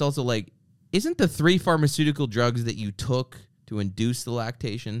natural, but it's also like, isn't the 3 pharmaceutical drugs that you took to induce the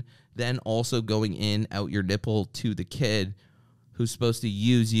lactation then also going in out your nipple to the kid who's supposed to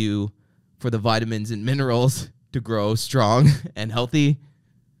use you for the vitamins and minerals to grow strong and healthy.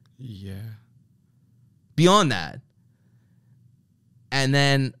 Yeah. Beyond that. And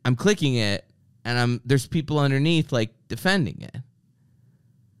then I'm clicking it, and there's people underneath like defending it.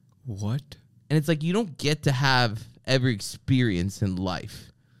 What? And it's like, you don't get to have every experience in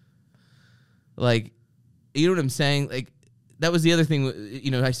life. Like, you know what I'm saying? Like, that was the other thing.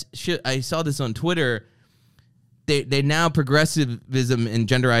 You know, I saw this on Twitter. They now, progressivism and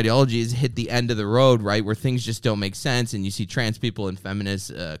gender ideology has hit the end of the road, right? Where things just don't make sense. And you see trans people and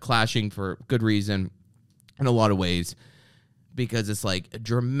feminists clashing for good reason in a lot of ways. Because it's like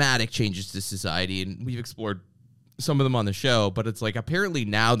dramatic changes to society. And we've explored some of them on the show. But it's like, apparently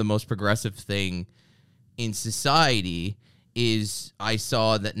now the most progressive thing in society is, I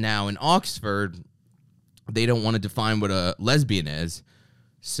saw that now in Oxford, they don't want to define what a lesbian is.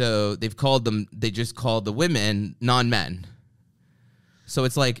 So they just called the women non-men. So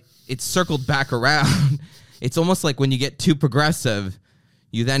it's like, it's circled back around. It's almost like when you get too progressive,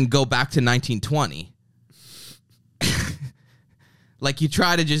 you then go back to 1920. Like, you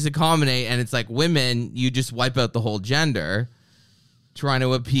try to just accommodate, and it's like women, you just wipe out the whole gender, trying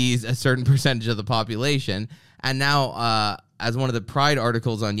to appease a certain percentage of the population. And now, as one of the Pride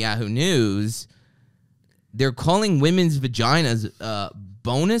articles on Yahoo News, they're calling women's vaginas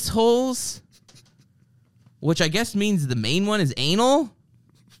bonus holes, which I guess means the main one is anal.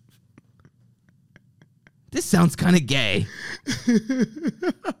 This sounds kind of gay.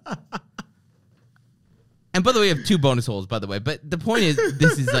 And by the way, we have 2 bonus holes, by the way. But the point is,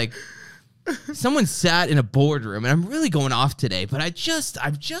 this is like, someone sat in a boardroom, and I'm really going off today, but I've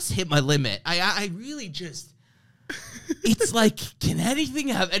just hit my limit. I really just, it's like, can anything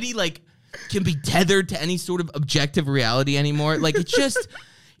have any, like, can be tethered to any sort of objective reality anymore? Like, it just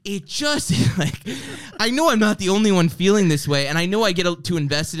like, I know I'm not the only one feeling this way, and I know I get too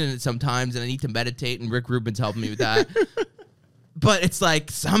invested in it sometimes, and I need to meditate, and Rick Rubin's helping me with that. But it's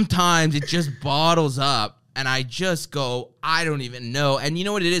like, sometimes it just bottles up, and I just go, I don't even know. And you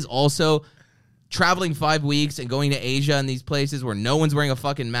know what it is also? Traveling 5 weeks and going to Asia and these places where no one's wearing a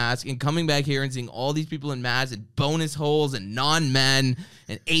fucking mask, and coming back here and seeing all these people in masks and bonus holes and non-men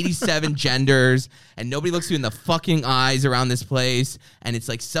and 87 genders, and nobody looks you in the fucking eyes around this place, and it's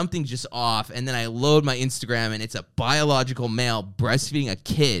like something's just off. And then I load my Instagram, and it's a biological male breastfeeding a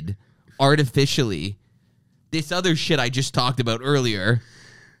kid artificially. This other shit I just talked about earlier,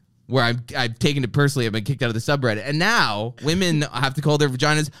 where I've taken it personally, I've been kicked out of the subreddit, and now women have to call their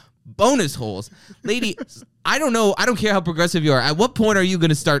vaginas bonus holes. Lady, I don't know. I don't care how progressive you are. At what point are you going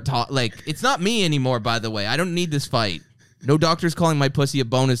to start like, it's not me anymore, by the way. I don't need this fight. No doctor's calling my pussy a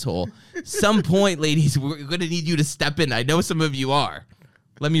bonus hole. Some point, ladies, we're going to need you to step in. I know some of you are.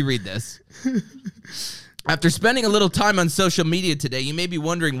 Let me read this. After spending a little time on social media today, you may be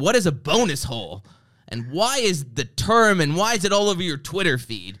wondering, what is a bonus hole? And why is the term, and why is it all over your Twitter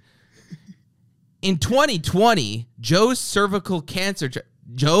feed? In 2020, Joe's cervical cancer...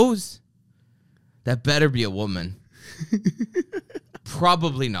 Joe's? That better be a woman.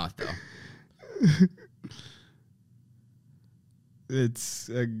 Probably not, though. It's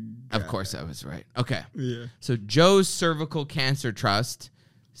a guy. Of course I was right. Okay. Yeah. So Joe's Cervical Cancer Trust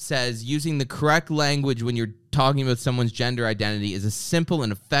says using the correct language when you're talking about someone's gender identity is a simple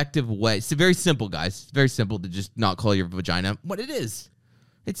and effective way. It's very simple, guys. It's very simple to just not call your vagina what it is.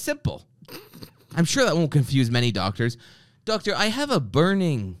 It's simple. I'm sure that won't confuse many doctors. Doctor, I have a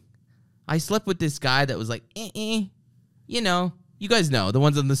burning. I slept with this guy that was like, You know, you guys know, the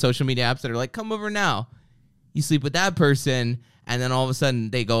ones on the social media apps that are like, come over now. You sleep with that person, and then all of a sudden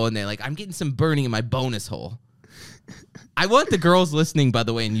they go and they're like, I'm getting some burning in my bonus hole. I want the girls listening, by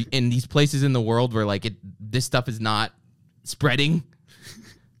the way, in these places in the world where like this stuff is not spreading,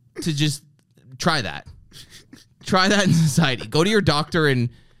 to just try that. Try that in society. Go to your doctor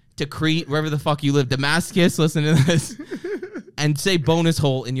to Crete, wherever the fuck you live, Damascus, listen to this, and say bonus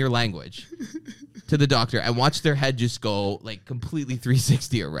hole in your language to the doctor, and watch their head just go like completely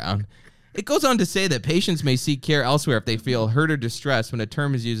 360 around. It goes on to say that patients may seek care elsewhere if they feel hurt or distressed when a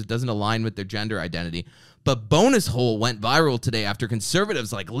term is used that doesn't align with their gender identity. But bonus hole went viral today after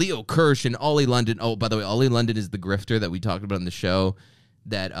conservatives like Leo Kirsch and Ollie London. Oh, by the way, Ollie London is the grifter that we talked about on the show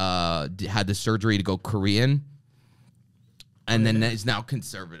that had the surgery to go Korean. And then is now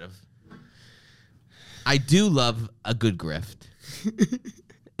conservative. I do love a good grift.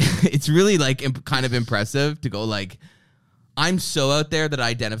 It's really like kind of impressive to go like, I'm so out there that I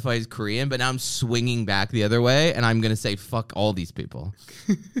identify as Korean, but now I'm swinging back the other way, and I'm going to say, fuck all these people.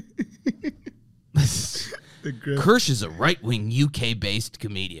 Kirsch is a right-wing UK-based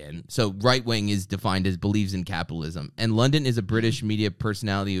comedian. So right-wing is defined as believes in capitalism. And London is a British media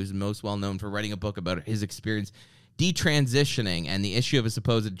personality who is most well-known for writing a book about his experience detransitioning and the issue of a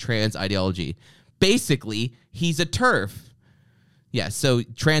supposed trans ideology. Basically, he's a TERF. Yeah, so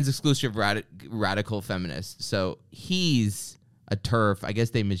trans-exclusive radical feminist. So he's a TERF. I guess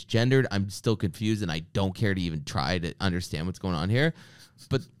they misgendered. I'm still confused, and I don't care to even try to understand what's going on here.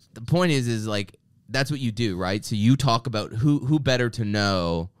 But the point is like, that's what you do, right? So you talk about who better to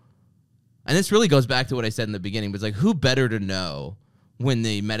know. And this really goes back to what I said in the beginning. But it's like, who better to know when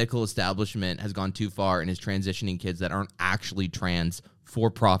the medical establishment has gone too far and is transitioning kids that aren't actually trans for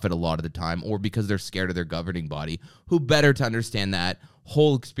profit a lot of the time, or because they're scared of their governing body? Who better to understand that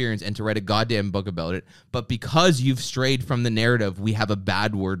whole experience and to write a goddamn book about it? But because you've strayed from the narrative, we have a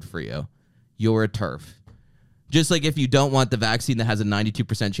bad word for you. You're a TERF. Just like if you don't want the vaccine that has a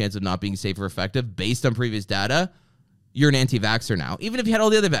 92% chance of not being safe or effective based on previous data, you're an anti-vaxxer now. Even if you had all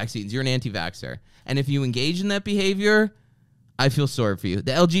the other vaccines, you're an anti-vaxxer. And if you engage in that behavior, I feel sorry for you.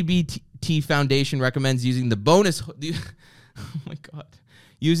 The LGBT Foundation recommends using the bonus... oh my God.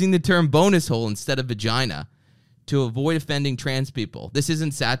 Using the term bonus hole instead of vagina to avoid offending trans people. This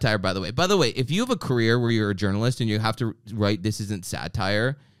isn't satire, by the way. By the way, if you have a career where you're a journalist and you have to write this isn't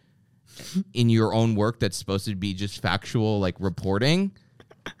satire in your own work that's supposed to be just factual, like reporting,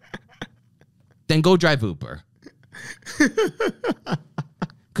 then go drive Uber.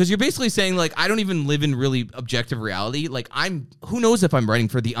 Because you're basically saying, like, I don't even live in really objective reality. Like, who knows if I'm writing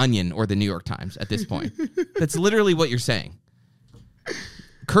for The Onion or The New York Times at this point? That's literally what you're saying.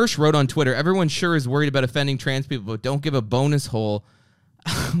 Kirsch wrote on Twitter, everyone sure is worried about offending trans people, but don't give a bonus hole.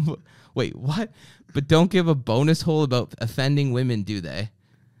 Wait, what? But don't give a bonus hole about offending women, do they?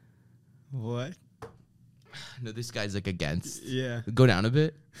 What? No, this guy's like against. Yeah. Go down a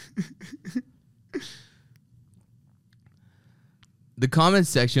bit. The comments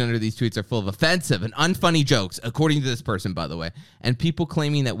section under these tweets are full of offensive and unfunny jokes, according to this person, by the way, and people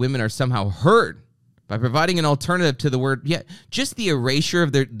claiming that women are somehow hurt by providing an alternative to the word. Yeah, just the erasure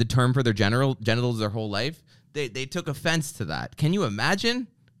of the term for their genitals their whole life. They took offense to that. Can you imagine?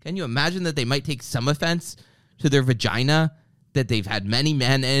 Can you imagine that they might take some offense to their vagina that they've had many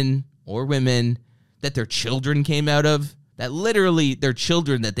men in or women, that their children came out of, that literally their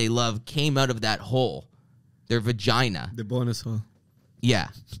children that they love came out of that hole, their vagina. The bonus hole. Yeah.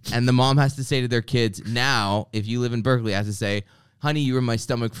 And the mom has to say to their kids, now, if you live in Berkeley, has to say, honey, you were in my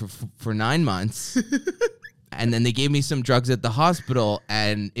stomach for 9 months. And then they gave me some drugs at the hospital,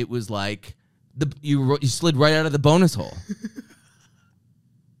 and it was like you slid right out of the bonus hole.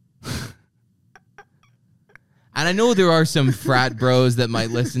 And I know there are some frat bros that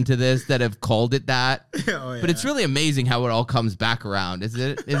might listen to this that have called it that. Oh, yeah. But it's really amazing how it all comes back around,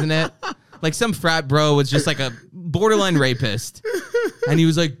 isn't it? Like some frat bro was just like a borderline rapist. And he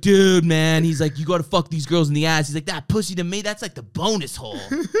was like, dude, man. He's like, you got to fuck these girls in the ass. He's like, that pussy to me, that's like the bonus hole.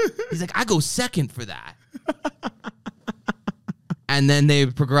 He's like, I go second for that. And then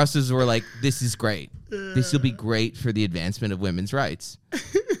the progressives were like, this is great. This will be great for the advancement of women's rights.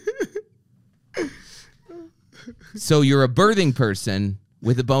 So you're a birthing person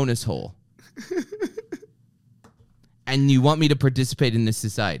with a bonus hole. And you want me to participate in this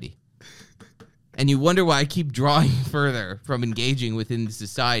society. And you wonder why I keep drawing further from engaging within the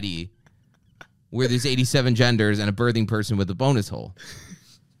society where there's 87 genders and a birthing person with a bonus hole.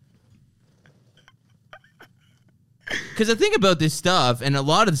 Because the thing about this stuff, and a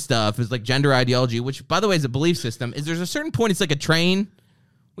lot of the stuff is like gender ideology, which, by the way, is a belief system, is there's a certain point, it's like a train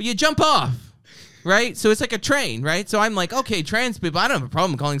where you jump off, right? So it's like a train, right? So I'm like, okay, trans people, I don't have a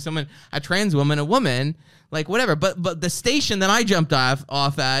problem calling someone a trans woman a woman, like whatever. But the station that I jumped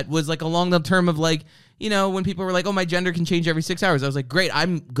off at was like along the term of like, you know, when people were like, oh, my gender can change every 6 hours. I was like, great,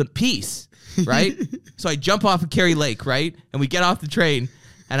 I'm good, peace, right? So I jump off of Kerry Lake, right? And we get off the train.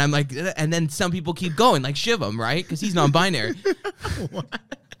 And I'm like, and then some people keep going, like Shivam, right? Because he's non-binary.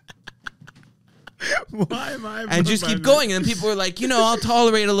 Why am I? And just keep going. And then people are like, you know, I'll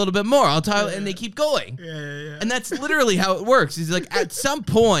tolerate a little bit more. And they keep going. Yeah. And that's literally how it works. It's like, at some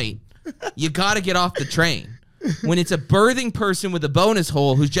point, you got to get off the train. When it's a birthing person with a bonus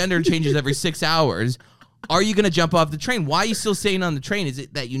hole whose gender changes every 6 hours, are you going to jump off the train? Why are you still staying on the train? Is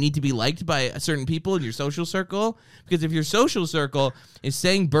it that you need to be liked by certain people in your social circle? Because if your social circle is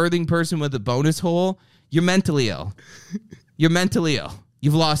saying birthing person with a bonus hole, you're mentally ill. You're mentally ill.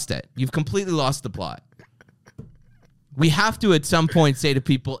 You've lost it. You've completely lost the plot. We have to at some point say to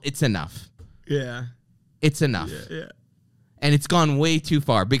people, it's enough. Yeah. It's enough. Yeah. And it's gone way too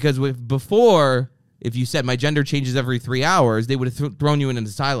far because before If you said my gender changes every 3 hours, they would have thrown you in an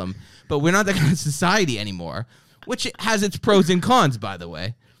asylum. But we're not that kind of society anymore, which has its pros and cons, by the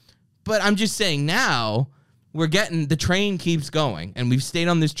way. But I'm just saying now the train keeps going, and we've stayed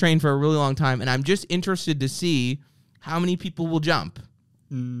on this train for a really long time, and I'm just interested to see how many people will jump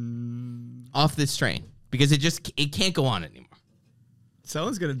off this train, because it can't go on anymore.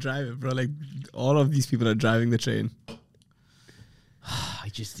 Someone's gonna drive it, bro. Like, all of these people are driving the train.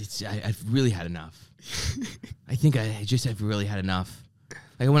 I've really had enough. I think I've really had enough.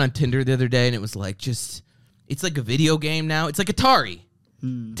 Like, I went on Tinder the other day, and it was like it's like a video game now. It's like Atari.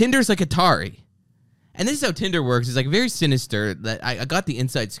 Tinder's like Atari. And this is how Tinder works. It's like very sinister. That I got the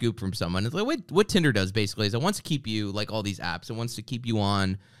inside scoop from someone. It's like what Tinder does basically is it wants to keep you, like all these apps, it wants to keep you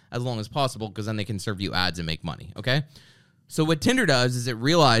on as long as possible, because then they can serve you ads and make money. Okay? So what Tinder does is it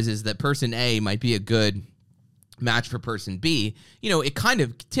realizes that person A might be a good match for person B.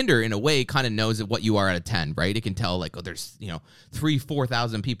 Tinder in a way kind of knows what you are out of 10, right? It can tell like, oh, there's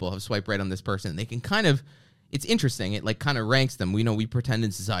 3,000-4,000 people have swiped right on this person. They can kind of, it's interesting. It like kind of ranks them. We pretend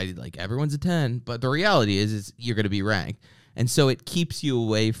in society like everyone's a 10, but the reality is you're going to be ranked. And so it keeps you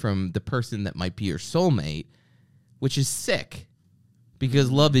away from the person that might be your soulmate, which is sick, because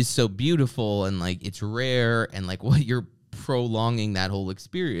love is so beautiful and like it's rare, and like what you're prolonging that whole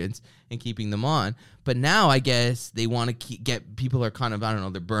experience and keeping them on. But now I guess they want to get people are kind of, I don't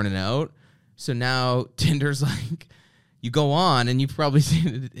know, they're burning out. So now Tinder's like, you go on and you've probably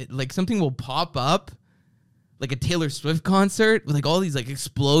seen it, like something will pop up, like a Taylor Swift concert with like all these like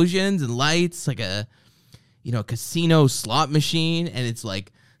explosions and lights, like a casino slot machine, and it's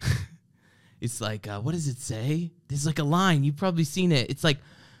like what does it say? There's like a line, you've probably seen it. It's like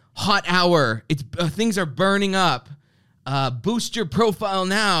hot hour. It's things are burning up. Boost your profile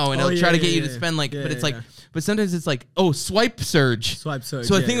now, and it'll try to get you to spend like, but it's like, but sometimes it's like, oh, swipe surge. So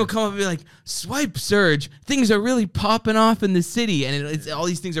a thing will come up and be like, swipe surge. Things are really popping off in the city, and it's all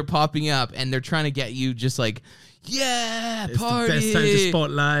these things are popping up, and they're trying to get you just like, it's party. It's the best time to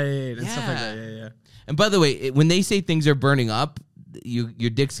spotlight and stuff like that. Yeah. And by the way, when they say things are burning up,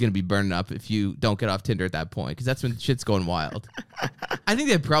 your dick's gonna be burning up if you don't get off Tinder at that point, because that's when shit's going wild. I think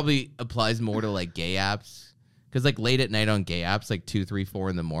that probably applies more to like gay apps. Because, like, late at night on gay apps, like 2, 3,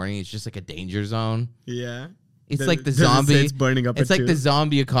 4 in the morning, it's just like a danger zone. Yeah. It's like the zombie. It's burning up. It's like the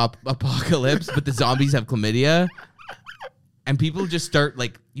zombie apocalypse, but the zombies have chlamydia. And people just start,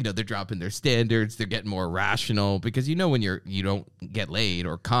 like, they're dropping their standards. They're getting more rational. Because when you don't get laid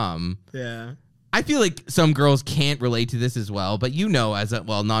or come. Yeah. I feel like some girls can't relate to this as well. But as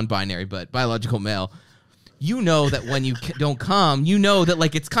a, non-binary, but biological male, that when you don't come, that,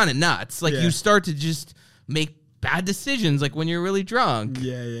 like, it's kind of nuts. Like, you start to just make bad decisions, like when you're really drunk.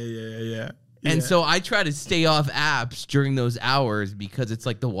 Yeah. And so I try to stay off apps during those hours, because it's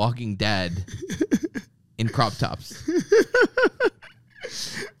like The Walking Dead in crop tops.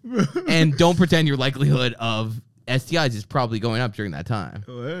 And don't pretend your likelihood of STIs is probably going up during that time.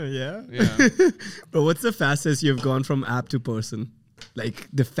 Well, yeah. But what's the fastest you've gone from app to person? Like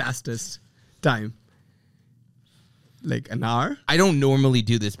the fastest time? Like an hour? I don't normally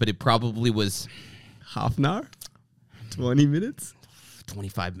do this, but it probably was half an hour? 20 minutes?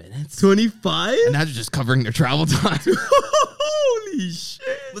 25 minutes. 25? And that's just covering their travel time. Holy shit.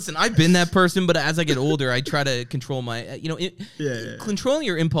 Listen, I've been that person, but as I get older, I try to control my, controlling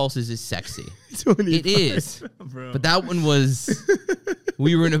your impulses is sexy. It is. Bro. But that one was,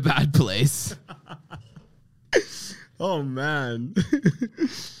 we were in a bad place. Oh, man.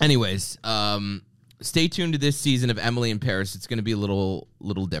 Anyways, stay tuned to this season of Emily in Paris. It's going to be a little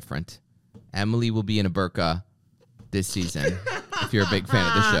different. Emily will be in a burqa this season, if you're a big fan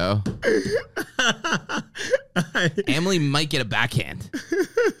of the show. Emily might get a backhand.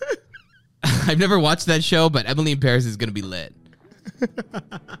 I've never watched that show, but Emily in Paris is going to be lit.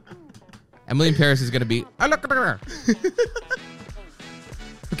 Emily in Paris is going to be...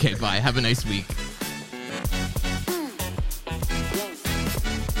 Okay, bye. Have a nice week.